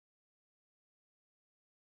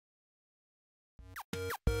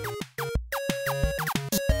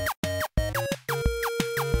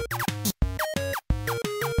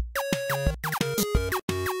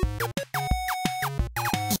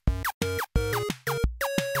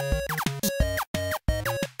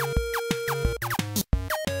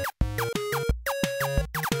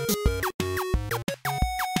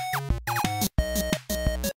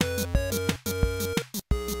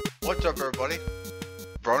up, everybody?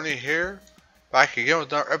 Brony here, back again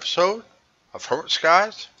with another episode of Hermit's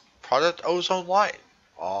Guys, product Ozone Lite.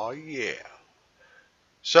 Oh yeah.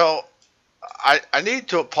 So, I need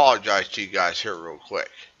to apologize to you guys here real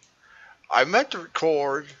quick. I meant to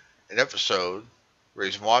record an episode,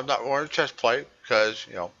 reason why I'm not wearing a chest plate, because,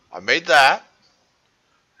 I made that.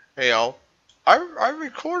 I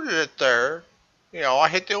recorded it there. I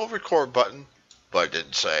hit the old record button, but it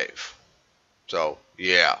didn't save. So,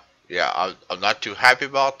 yeah, I'm not too happy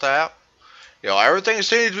about that. Everything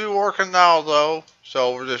seems to be working now, though.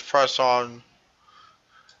 So we'll just press on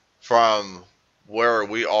from where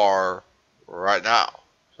we are right now.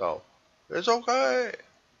 So, it's okay.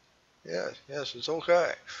 Yes, it's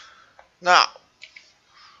okay. Now,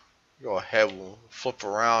 go ahead, we'll flip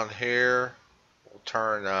around here. We'll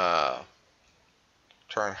turn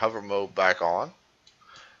hover mode back on.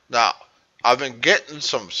 Now, I've been getting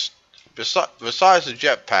some, besides the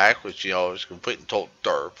jetpack, which, is complete and total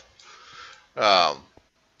derp. I've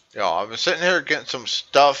been sitting here getting some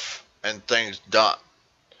stuff and things done.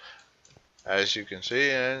 As you can see,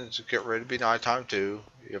 and it's getting ready to be nighttime too.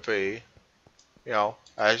 Yippee.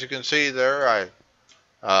 As you can see there,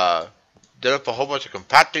 I did up a whole bunch of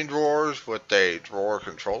compacting drawers with a drawer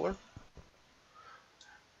controller.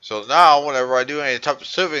 So now, whenever I do any type of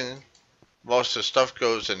sieving, most of the stuff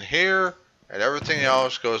goes in here, and everything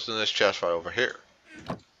else goes in this chest right over here.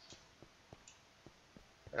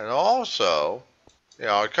 And also,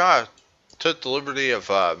 I kind of took the liberty of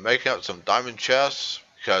making up some diamond chests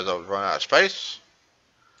because I was running out of space.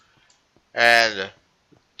 And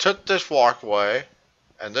took this walkway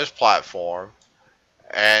and this platform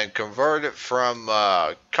and converted it from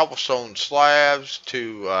cobblestone slabs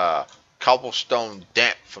to cobblestone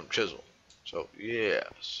damp from chisel. So,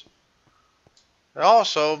 yes. And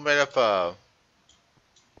also made up a...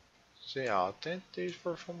 I think these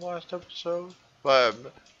were from last episode. But,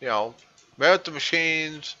 made up the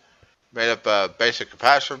machines, made up a basic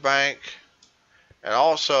capacitor bank, and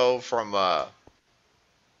also from,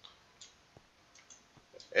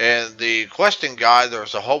 in the questing guide,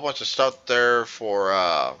 there's a whole bunch of stuff there for,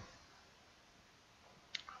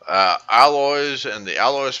 alloys and the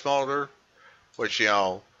alloy smelter, which,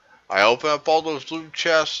 I opened up all those blue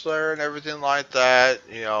chests there and everything like that,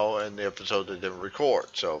 in the episode that didn't record.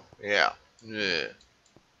 So, yeah.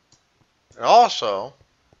 And also,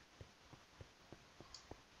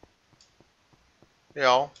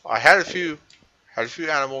 I had a few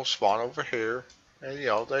animals spawn over here, and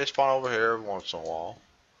they spawn over here every once in a while.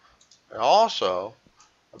 And also,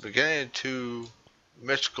 I'm beginning to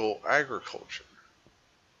mystical agriculture.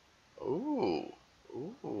 Ooh,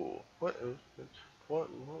 what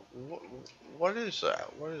is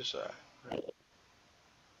that? What is that?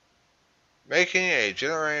 Making a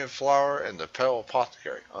generating flower in the Puddle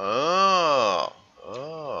apothecary. Oh,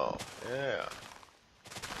 yeah.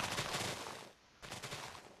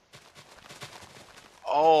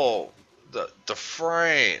 Oh, the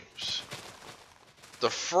frames. The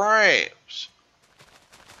frames.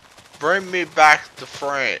 Bring me back the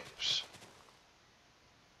frames.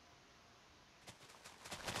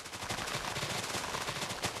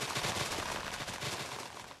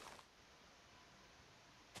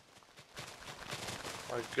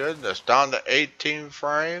 My goodness, down to 18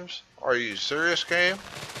 frames? Are you serious, game?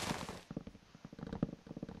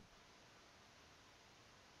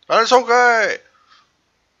 That's okay!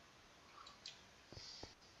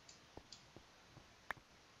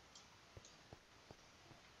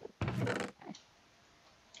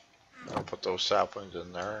 I'll put those saplings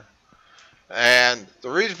in there. And the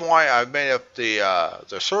reason why I made up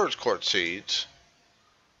the surge quartz seeds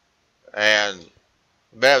and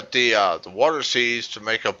made up the water seeds to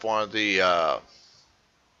make up one of the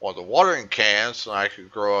watering cans, so I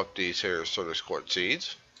could grow up these here surge quartz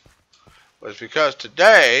seeds, was because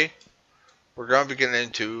today we're going to be getting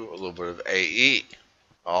into a little bit of AE.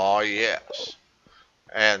 Oh yes.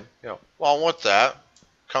 And along with that,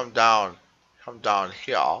 come down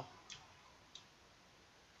here.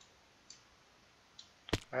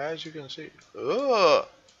 As you can see,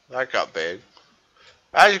 that got big.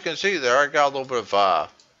 As you can see there, I got a little bit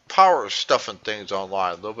of power stuff and things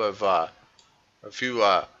online. A little bit of a few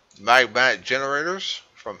magnetic generators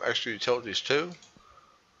from Extra Utilities 2,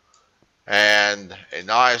 and a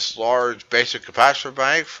nice large basic capacitor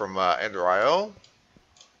bank from Ender.io,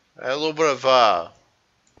 and a little bit of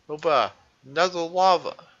nether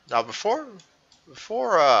lava. Now before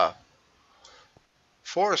I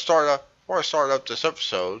start up this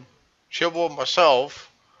episode, Chibble and myself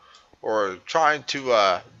were trying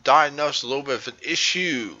to diagnose a little bit of an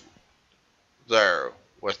issue there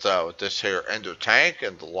with this here ender tank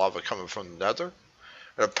and the lava coming from the nether.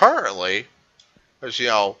 And apparently, as you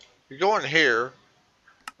know, you go in here,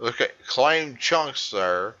 look at claim chunks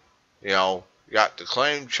there. You know, you got the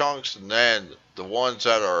claim chunks, and then the ones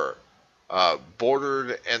that are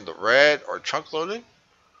bordered in the red are chunk loaded.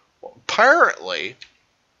 Well, apparently,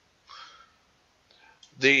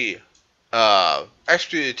 the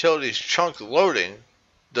extra utilities chunk loading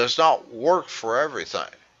does not work for everything.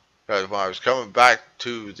 Because when I was coming back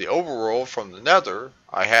to the overworld from the nether,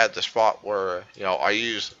 I had the spot where, you know, I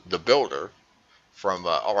used the builder from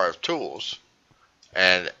RF Tools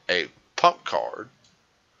and a pump card.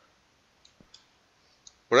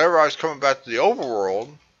 Whenever I was coming back to the overworld,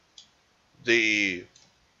 the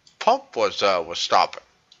pump was stopping.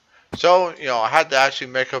 So, you know, I had to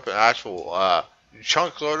actually make up an actual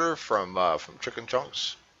chunk loader from chicken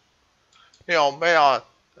chunks. You know, made a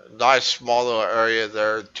nice small little area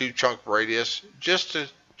there, 2 chunk radius, just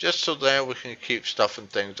so then we can keep stuffing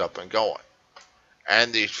things up and going.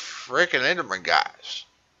 And these freaking Enderman guys.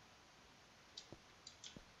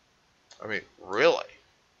 I mean, really?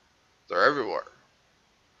 They're everywhere.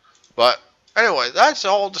 But anyway, that's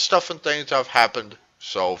all the stuff and things that have happened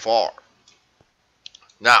so far.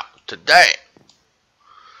 Now, today,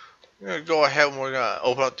 we're going to go ahead and we're going to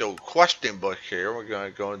open up the old question book here. We're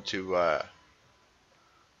going to go into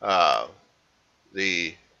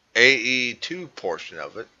the AE2 portion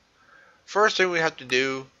of it. First thing we have to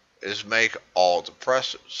do is make all the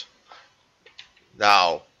presses.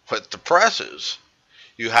 Now, with the presses,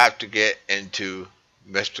 you have to get into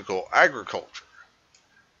mystical agriculture.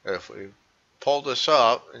 If we pull this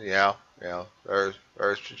up, yeah, there's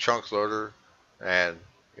the chunk loader, and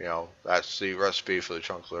you know that's the recipe for the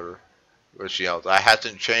chunk loader, which you know that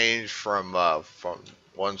hasn't changed from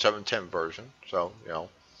 1.7.10 version. So you know,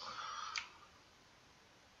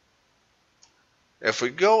 if we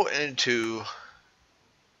go into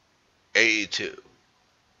AE2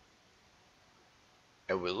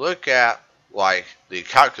 and we look at like the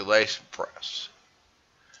calculation press,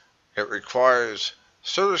 it requires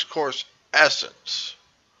Service Course Essence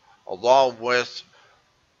along with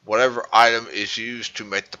whatever item is used to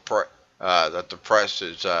make the that the press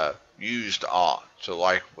is used on. So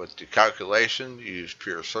like with the calculation, you use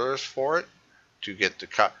pure service for it to get the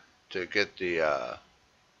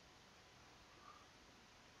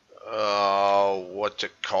what's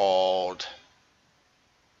it called?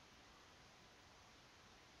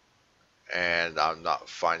 And I'm not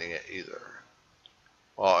finding it either.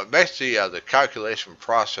 Well, it makes the calculation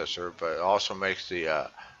processor, but it also makes the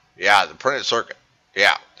printed circuit.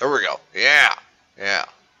 Yeah, there we go. Yeah.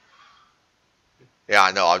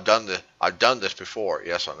 I know. I've done this before.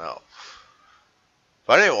 Yes, I know.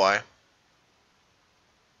 But anyway,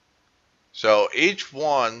 so each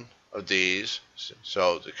one of these,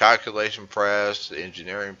 so the calculation press, the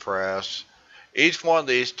engineering press, each one of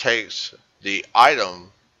these takes the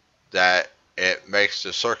item that it makes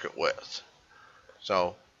the circuit with.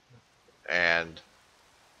 So, and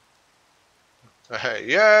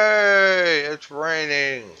yay! It's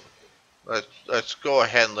raining. Let's go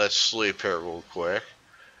ahead and let's sleep here real quick.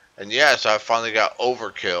 And yes, I finally got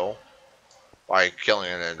overkill by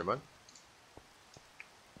killing an Enderman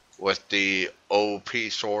with the OP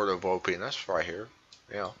sword of OPness right here.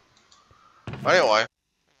 Yeah. Anyway,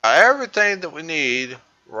 everything that we need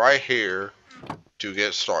right here to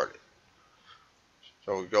get started.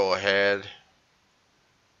 So we go ahead.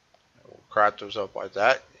 We'll crack those up like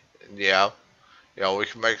that. And yeah, we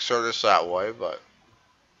can make service that way, but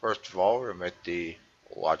first of all, we're going to make the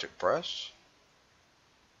logic press,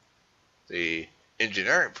 the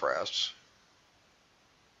engineering press,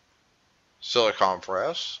 silicon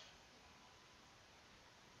press,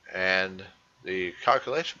 and the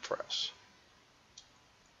calculation press.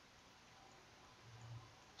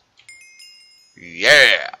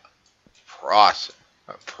 Yeah!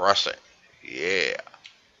 Pressing. Yeah.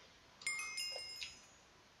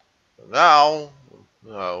 Now,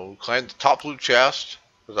 claim the top blue chest,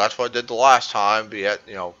 because that's what I did the last time, but yet,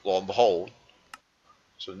 lo and behold.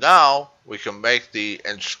 So now, we can make the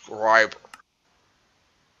inscriber.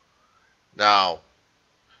 Now,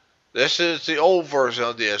 this is the old version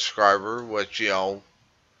of the inscriber, which,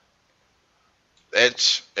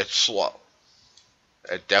 it's slow.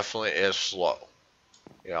 It definitely is slow.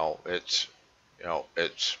 It's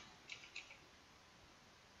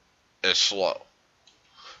slow.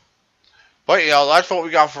 But, that's what we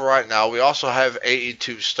got for right now. We also have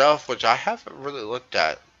AE2 stuff, which I haven't really looked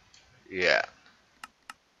at yet.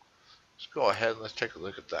 Let's go ahead and let's take a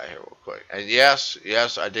look at that here real quick. And yes,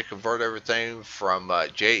 I did convert everything from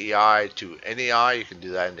JEI to NEI. You can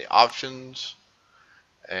do that in the options.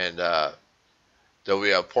 and there'll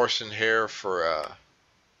be a portion here for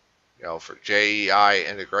for JEI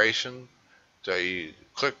integration. So you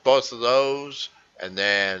click both of those, and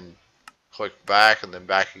then click back, and then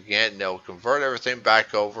back again, and they'll convert everything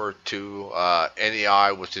back over to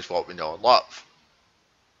NEI, which is what we know and love.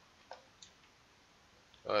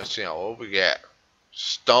 Let's see what we get.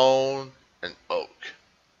 Stone and oak.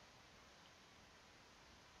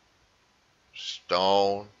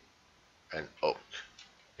 Stone and oak.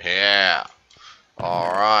 Yeah.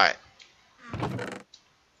 Alright.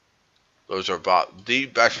 Those are about the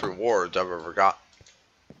best rewards I've ever got.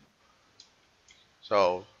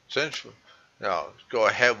 So, since, go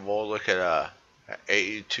ahead and we'll look at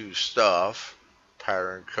AE2 stuff.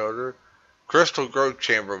 Pattern encoder. Crystal growth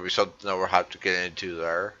chamber will be something that we'll have to get into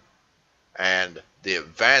there. And the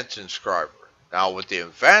advanced inscriber. Now, with the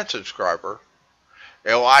advanced inscriber,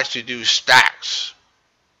 it will actually do stacks.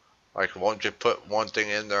 Like, it won't just put one thing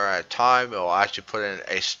in there at a time, it will actually put in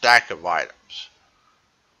a stack of items.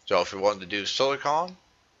 So if you wanted to do silicon,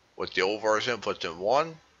 with the old version it puts in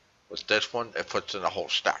one, with this one it puts in a whole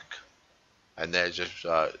stack. And then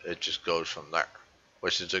it just goes from there,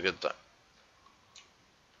 which is a good thing.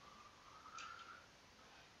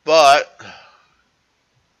 But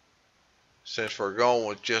since we're going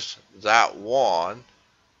with just that one,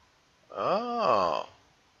 it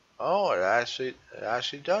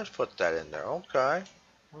actually does put that in there. Okay.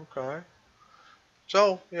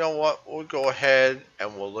 So, you know what? We'll go ahead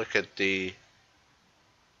and we'll look at the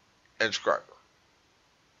inscriber.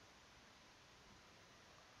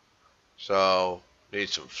 So, need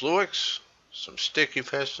some fluics, some sticky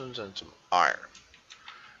pistons, and some iron.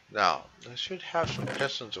 Now, I should have some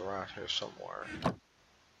pistons around here somewhere.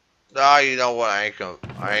 Nah, you know what? I ain't gonna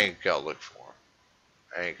look for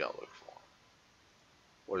them.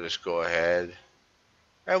 We'll just go ahead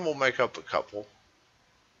and we'll make up a couple.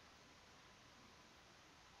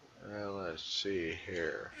 And let's see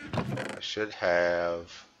here. I should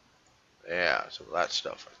have, some of that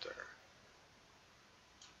stuff right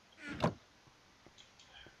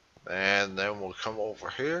there. And then we'll come over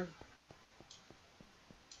here.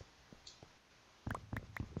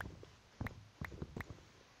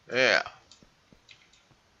 Yeah.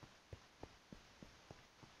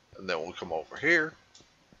 And then we'll come over here.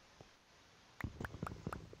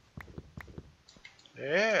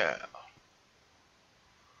 Yeah.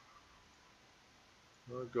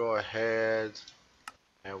 We'll go ahead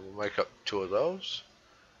and we'll make up two of those.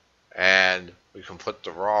 And we can put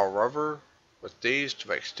the raw rubber with these to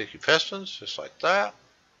make sticky pistons, just like that.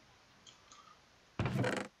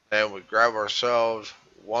 And we grab ourselves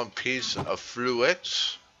one piece of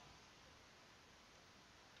fluids.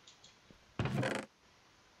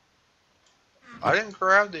 I didn't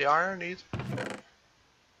grab the iron either.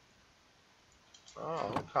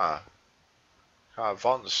 Oh, okay. Kind of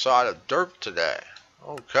on the side of dirt today.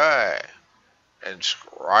 Okay.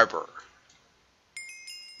 Inscriber.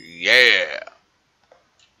 Yeah.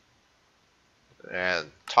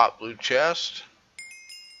 And top blue chest.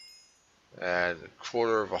 And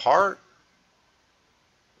quarter of a heart.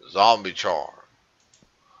 Zombie charm.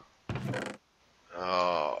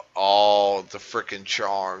 All the freaking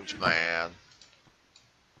charms, man.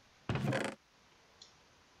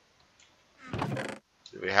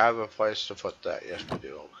 Do we have a place to put that? Yes, we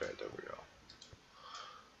do. Okay, there we go.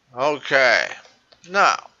 Okay.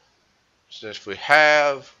 Now, since we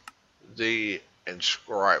have the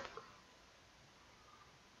inscriber,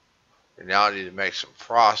 we now need to make some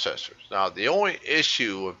processors. Now, the only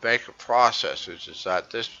issue with making processors is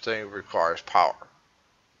that this thing requires power.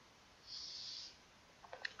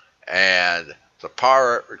 And the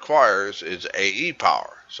power it requires is AE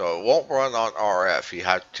power. So it won't run on RF. You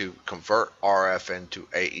have to convert RF into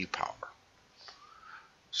AE power.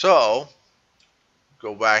 So,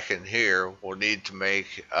 go back in here. We'll need to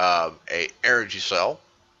make a energy cell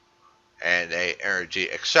and a energy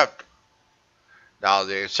acceptor. Now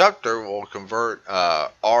the acceptor will convert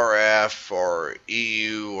RF or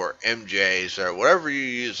EU or MJs or whatever you're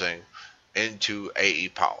using into AE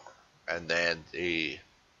power. And then the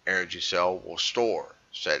energy cell will store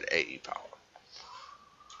said AE power.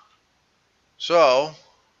 So,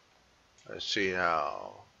 let's see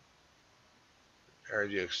now.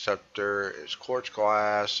 Energy acceptor is quartz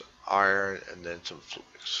glass, iron, and then some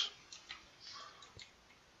fluids.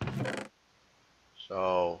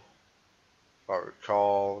 So, if I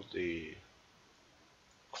recall, the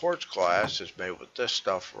quartz glass is made with this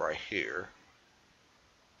stuff right here.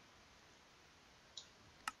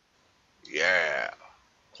 Yeah,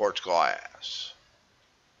 quartz glass.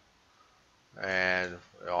 And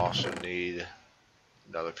we also need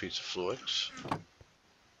another piece of fluids.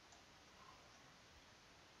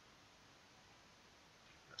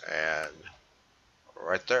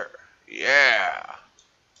 right there. Yeah.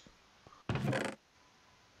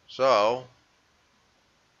 So,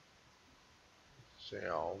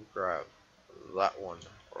 I'll grab that one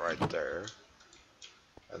right there,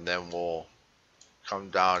 and then we'll come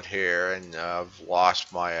down here, and I've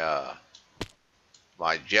lost my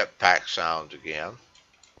my jetpack sound again.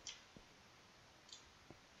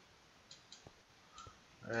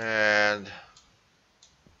 And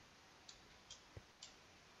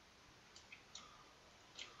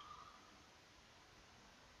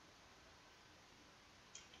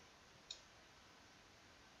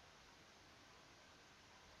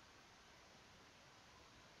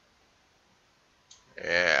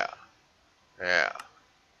yeah, yeah,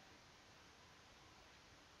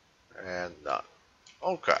 and none.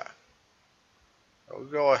 Okay, we'll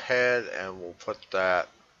go ahead and we'll put that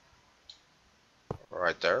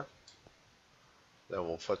right there. Then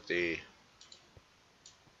we'll put the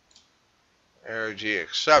energy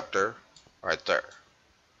acceptor right there.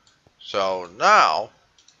 So now,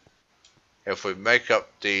 if we make up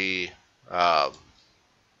the um,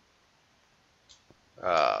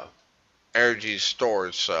 uh, energy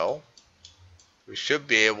storage cell, we should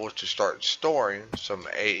be able to start storing some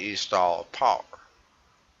AE style power.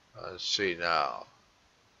 Let's see now,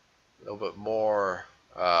 a little bit more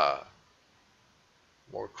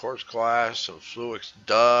more quartz glass, some fluix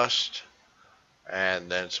dust,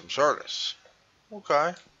 and then some Certus.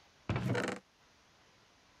 Okay.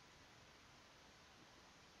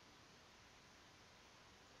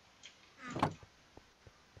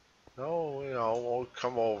 So, we'll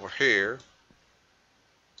come over here,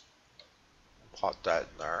 pop that in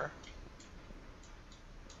there.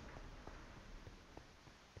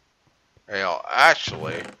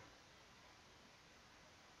 Actually,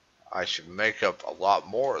 I should make up a lot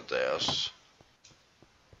more of this,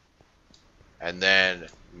 and then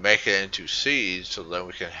make it into seeds, so then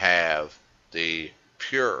we can have the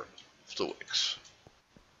pure fluix.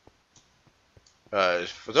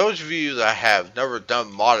 For those of you that have never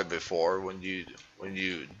done modded before, when you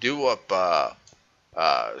do up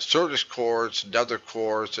Certus quartz, nether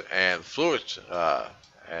quartz, and fluix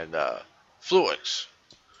fluix,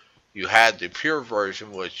 you had the pure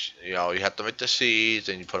version, which you have to make the seeds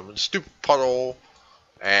and you put them in the stupid puddle,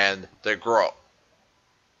 and they grow.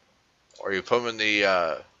 Or you put them in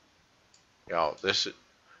the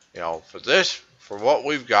this for what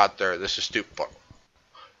we've got there, this is stupid puddle.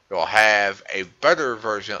 You'll have a better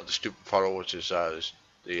version of the stupid puddle, which is the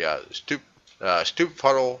stupid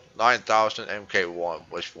puddle 9000 MK1,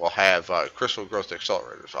 which will have crystal growth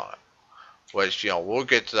accelerators on it. Which we'll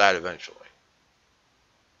get to that eventually.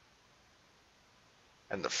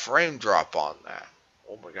 And the frame drop on that,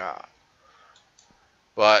 oh my god!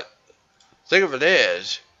 But think of it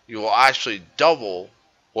is, you will actually double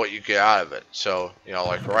what you get out of it. So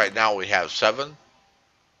like right now we have 7,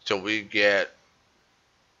 so we get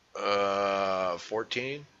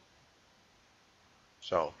 14.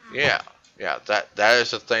 So yeah, that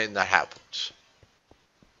is a thing that happens.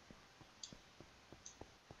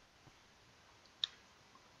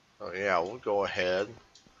 So yeah, we'll go ahead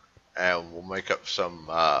and we'll make up some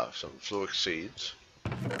fluix seeds.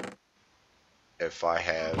 If I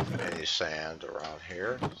have any sand around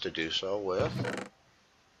here to do so with.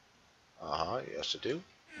 Yes I do.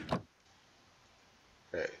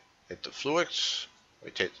 Okay, hit the fluix,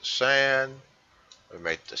 we take the sand, we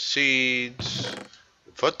make the seeds,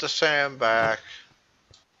 we put the sand back,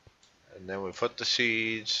 and then we put the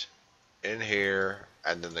seeds in here,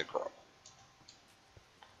 and then they grow.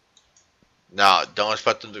 Now, don't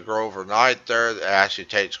expect them to grow overnight there. It actually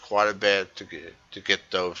takes quite a bit to get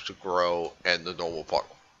those to grow in the normal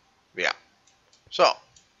puddle. Yeah. So,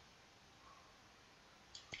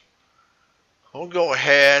 we'll go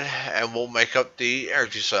ahead and we'll make up the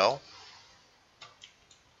energy cell.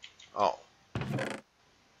 Oh,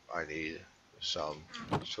 I need some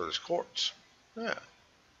Certus quartz. Yeah.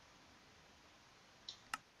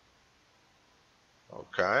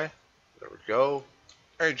 Okay, there we go.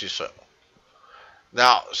 Energy cell.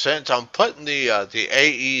 Now, since I'm putting the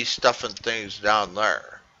AE stuff and things down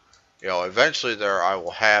there, eventually there I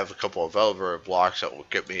will have a couple of elevator blocks that will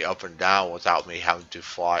get me up and down without me having to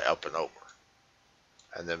fly up and over,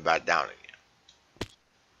 and then back down again.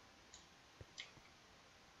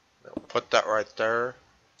 I'll put that right there.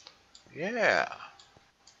 Yeah.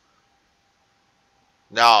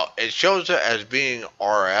 Now, it shows it as being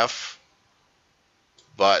RF,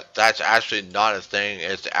 but that's actually not a thing.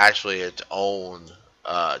 It's actually its own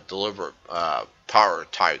deliberate power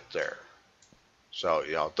type there. So,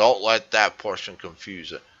 don't let that portion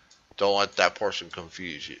confuse it. Don't let that portion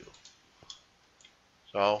confuse you.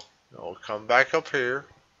 So, We'll come back up here.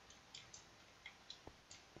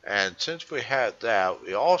 And since we had that,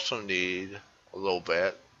 we also need a little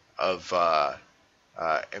bit of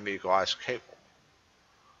ME glass cable.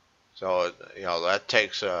 So that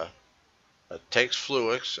takes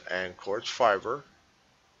fluix and quartz fiber,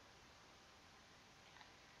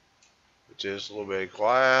 which is a little bit of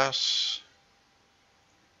glass.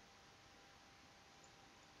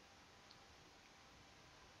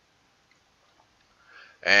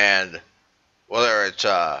 And whether it's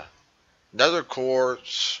nether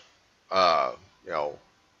quartz, uh, you know,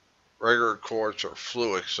 regular quartz or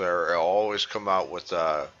fluix, there it'll always come out with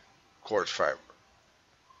quartz fiber.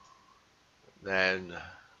 Then,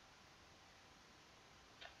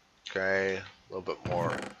 okay, a little bit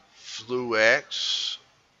more fluix.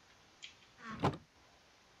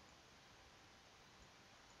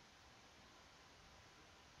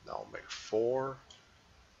 I'll make 4.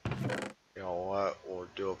 You know what? We'll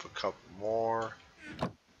do up a couple more.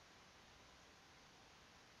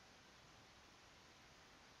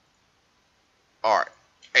 Alright,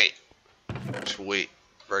 8. Sweet.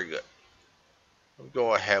 Very good. We'll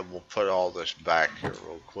go ahead and we'll put all this back here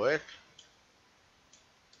real quick.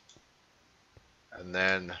 And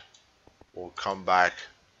then we'll come back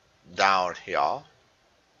down here.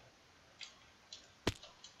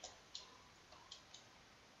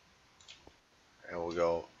 And we'll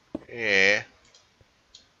go, And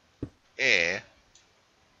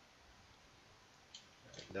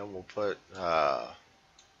then we'll put, you know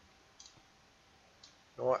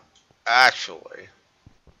what? Actually,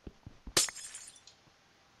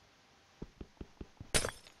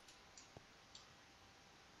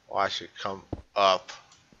 I should come up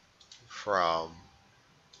from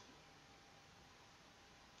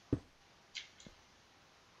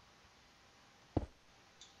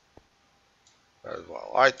what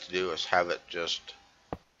I like to do is have it just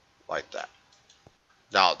like that.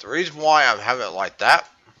 Now, the reason why I'm having it like that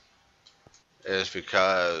is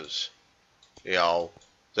because,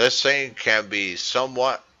 this thing can be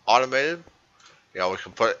somewhat automated. We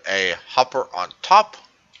can put a hopper on top.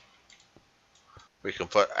 We can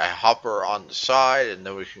put a hopper on the side, and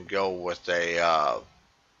then we can go with a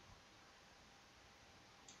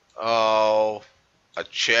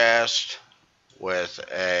chest with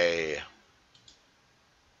a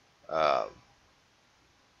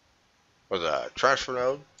transfer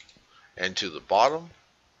node into the bottom.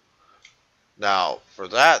 Now, for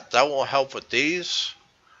that won't help with these,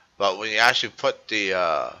 but when you actually put the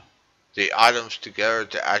items together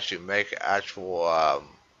to actually make actual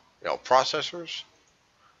processors,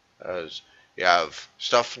 as you have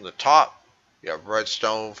stuff from the top, you have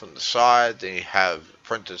redstone from the side, then you have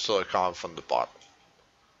printed silicon from the bottom.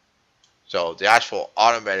 So the actual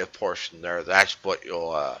automated portion there, that's what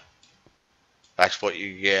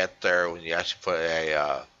you get there when you actually put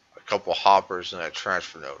a couple hoppers and a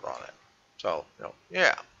transfer node on it. So,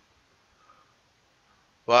 yeah.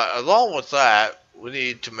 But along with that, we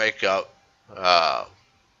need to make up a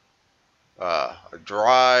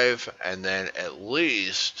drive, and then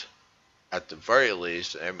at the very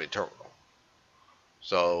least, an ME terminal.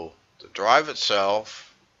 So the drive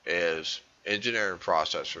itself is engineering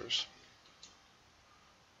processors.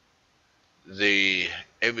 The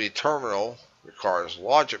ME terminal requires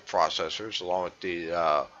logic processors, along with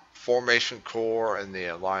the formation core and the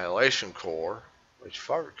annihilation core, which, if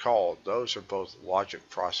I recall, those are both logic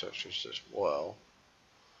processors as well.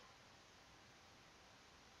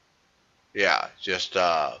 Yeah, just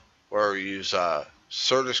where we use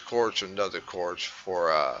Certus cores and other cores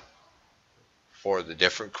for the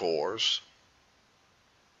different cores.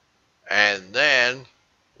 And then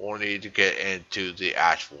we'll need to get into the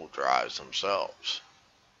actual drives themselves,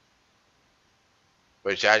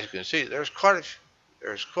 which, as you can see, there's quite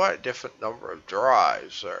a different number of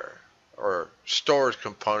drives there, or storage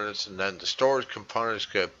components, and then the storage components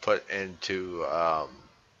get put into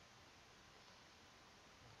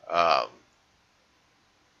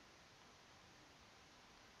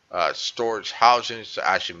storage housings to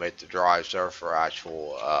actually make the drives there for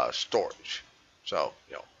actual storage. So,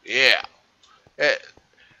 yeah.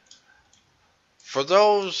 For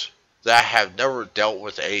those that have never dealt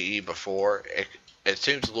with AE before, it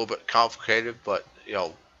seems a little bit complicated, but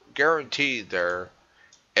guaranteed there,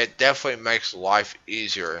 it definitely makes life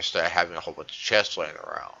easier instead of having a whole bunch of chests laying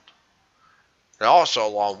around. And also,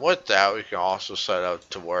 along with that, we can also set up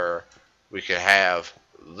to where we can have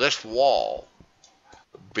this wall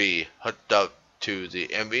be hooked up to the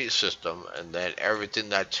ME system, and then everything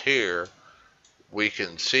that's here we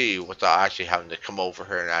can see without actually having to come over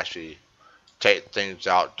here and actually take things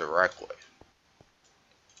out directly.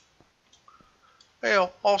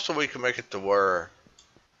 Also we can make it to where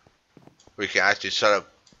we can actually set up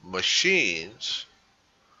machines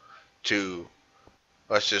to,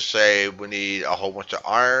 let's just say we need a whole bunch of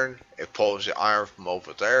iron. It pulls the iron from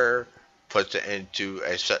over there, puts it into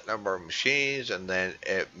a set number of machines, and then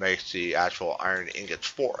it makes the actual iron ingots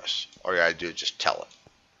for us. All you gotta do is just tell it.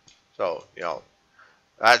 So,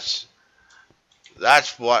 that's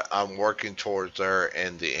what I'm working towards there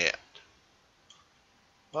in the end.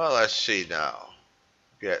 Well, let's see now.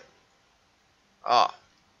 Get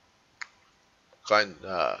claim.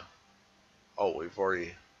 We've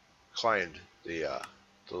already claimed the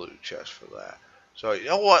loot chest for that. So you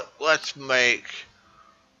know what? Let's make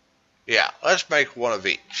one of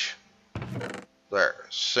each. There,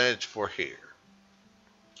 since we're here.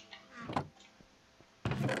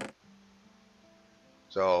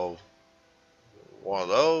 So one of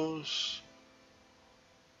those,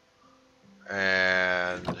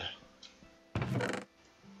 and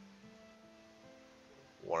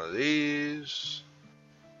one of these.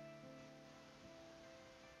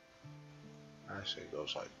 Actually, it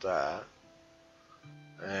goes like that.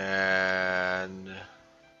 And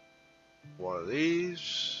one of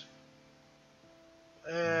these.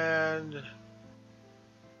 And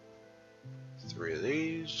 3 of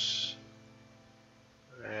these.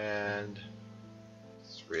 And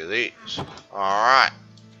 3 of these. Alright.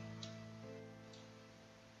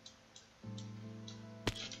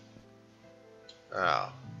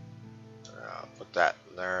 Now, put that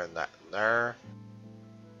in there and that in there.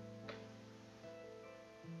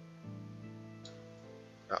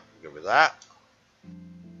 Give me that.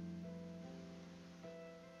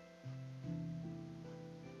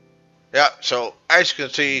 Yeah, so as you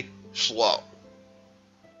can see, slow.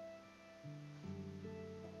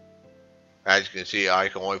 As you can see, I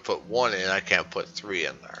can only put 1 in, I can't put 3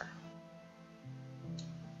 in there.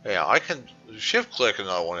 Yeah, I can shift click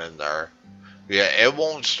another one in there. Yeah, it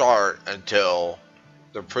won't start until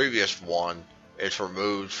the previous one is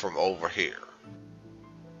removed from over here.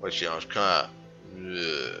 Which, is kind of...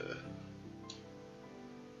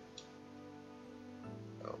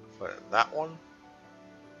 Put in that one.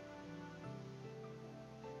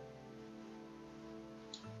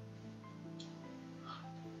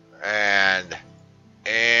 And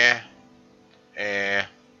and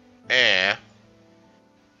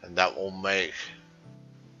that will make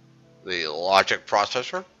the logic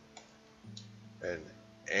processor, and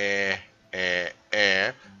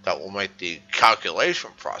that will make the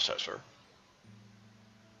calculation processor,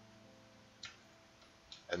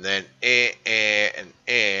 and then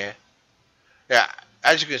yeah,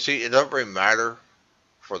 as you can see, it doesn't really matter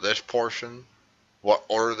for this portion what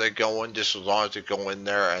order they go in, just as long as they go in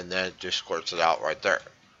there and then it just squirts it out right there.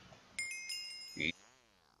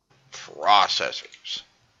 Processors.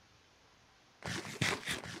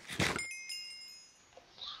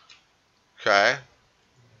 Okay.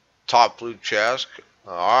 Top blue chest.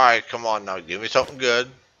 Alright, come on now. Give me something good.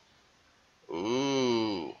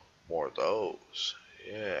 Ooh. More of those.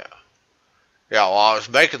 Yeah. Yeah, while I was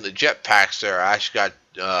making the jetpacks there, I actually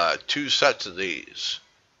got 2 sets of these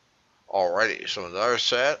already. So another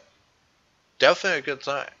set. Definitely a good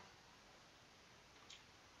thing.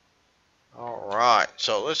 Alright,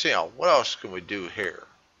 so let's see what else can we do here.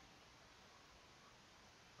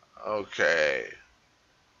 Okay.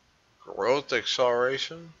 Growth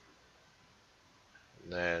acceleration.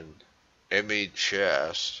 And then ME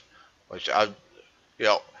chest, which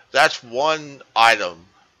that's one item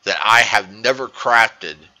that I have never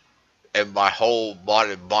crafted in my whole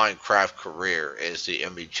modded Minecraft career is the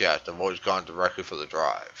ME chest. I've always gone directly for the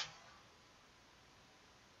drive.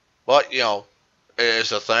 But,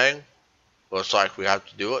 it's a thing. Looks like we have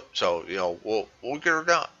to do it, so we'll get her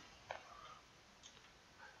done.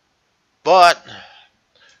 But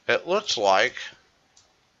it looks like,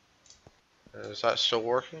 is that still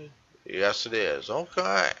working? Yes, it is.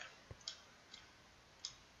 Okay.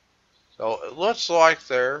 So it looks like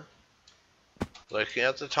they're looking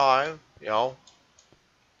at the time. Yeah,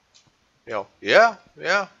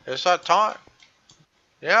 it's that time.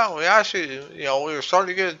 Yeah, we actually, we were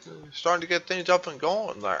starting to get things up and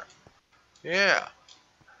going there. Yeah.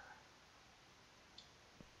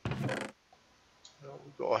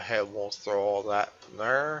 We'll go ahead and we'll throw all that in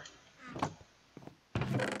there.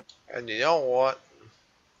 And you know what?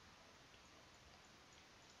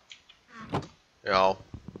 Yeah.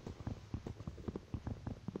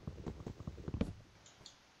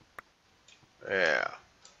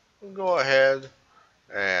 We'll go ahead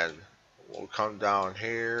and we'll come down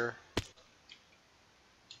here.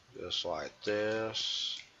 Just like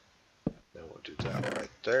this. Then we'll do that right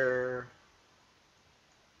there.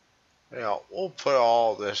 You know, we'll put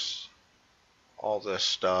all this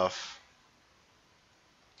stuff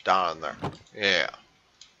down in there. Yeah.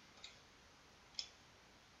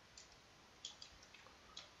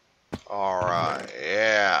 Alright,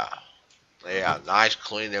 yeah. Yeah, nice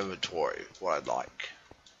clean inventory. What I'd like.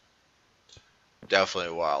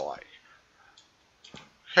 Definitely what I like.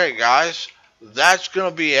 Okay, guys, that's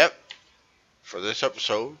gonna be it for this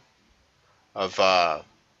episode of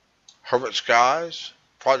Hermit Skies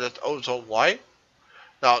Project Ozone Lite.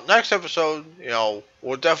 Now, next episode, you know,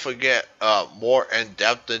 we'll definitely get more in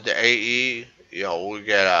depth into AE. You know, we'll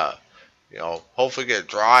get you know, hopefully get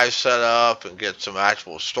drive set up and get some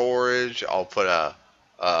actual storage. I'll put a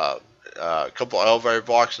couple elevator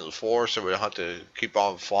blocks in the floor so we don't have to keep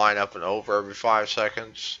on flying up and over every 5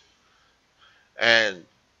 seconds. And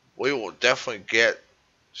we will definitely get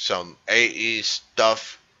some AE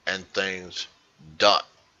stuff and things done.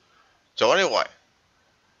 So anyway,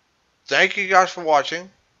 thank you guys for watching.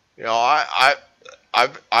 You know,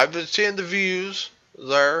 I've been seeing the views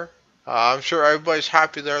there. I'm sure everybody's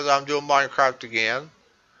happy there that I'm doing Minecraft again.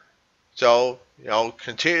 So, you know,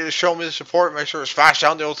 continue to show me the support. Make sure to smash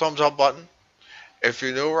down the old thumbs up button. If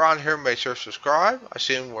you're new around here, make sure to subscribe. I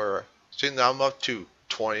seen that I'm up to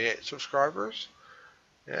 28 subscribers.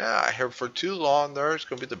 Yeah, here for too long there. It's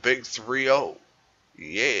gonna be the big 3-0.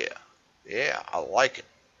 Yeah, yeah, I like it.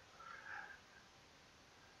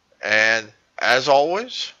 And as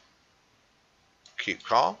always, keep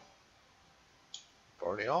calm,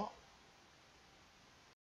 burning off.